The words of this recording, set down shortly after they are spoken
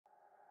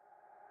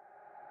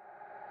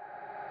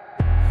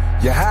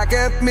You hack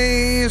at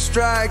me, you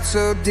strike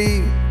so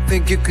deep,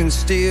 think you can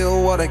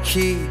steal what I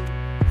keep.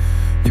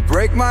 You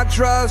break my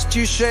trust,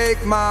 you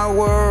shake my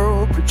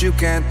world, but you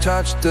can't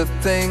touch the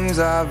things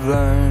I've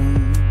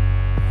learned.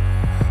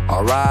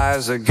 I'll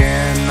rise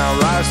again, I'll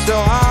rise so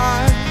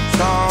high,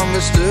 stronger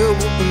still,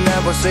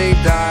 never say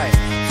die.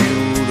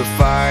 Fuel the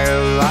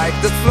fire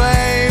like the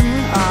flame,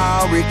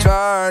 I'll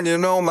return, you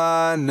know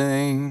my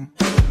name.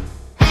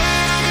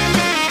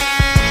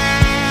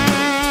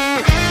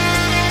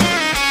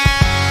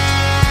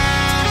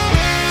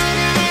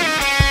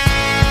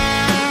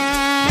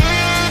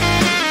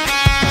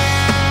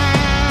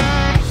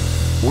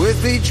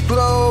 With each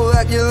blow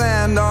that you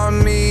land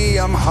on me,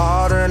 I'm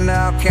harder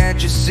now,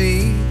 can't you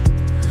see?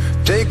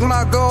 Take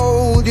my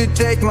gold, you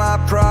take my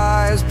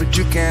prize, but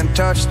you can't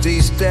touch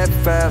these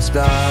steadfast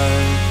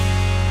eyes.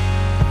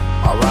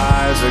 I'll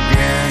rise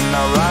again,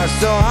 I'll rise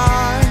so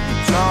high,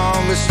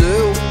 stronger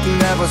still,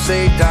 never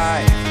say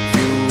die.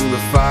 Fuel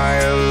the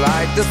fire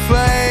like the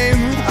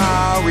flame,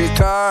 I'll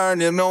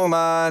return, you know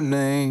my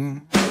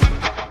name.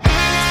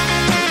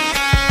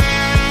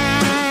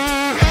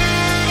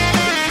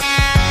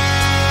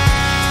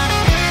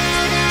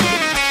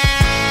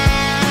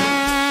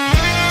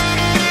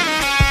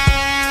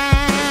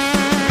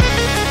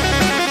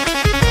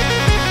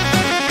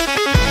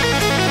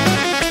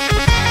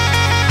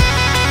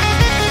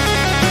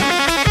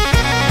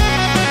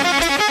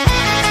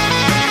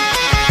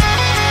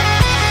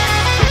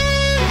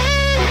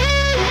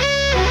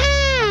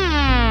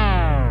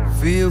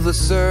 Feel the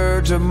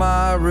surge of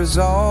my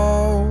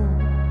resolve,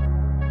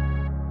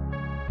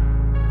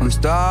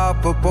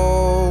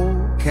 unstoppable,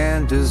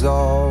 can't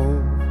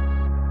dissolve.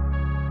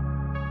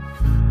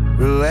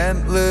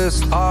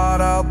 Relentless art,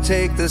 I'll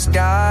take the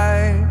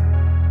sky.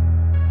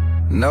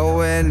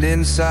 No end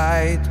in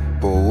sight,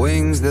 but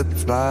wings that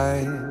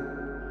fly.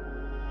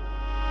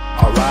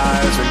 I'll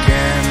rise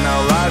again,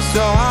 I'll rise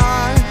so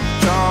high,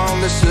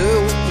 stronger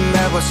still,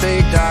 never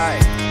say die.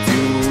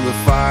 Fuel the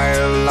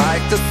fire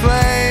like the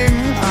flame,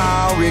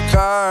 I'll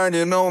return,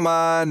 you know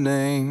my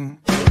name.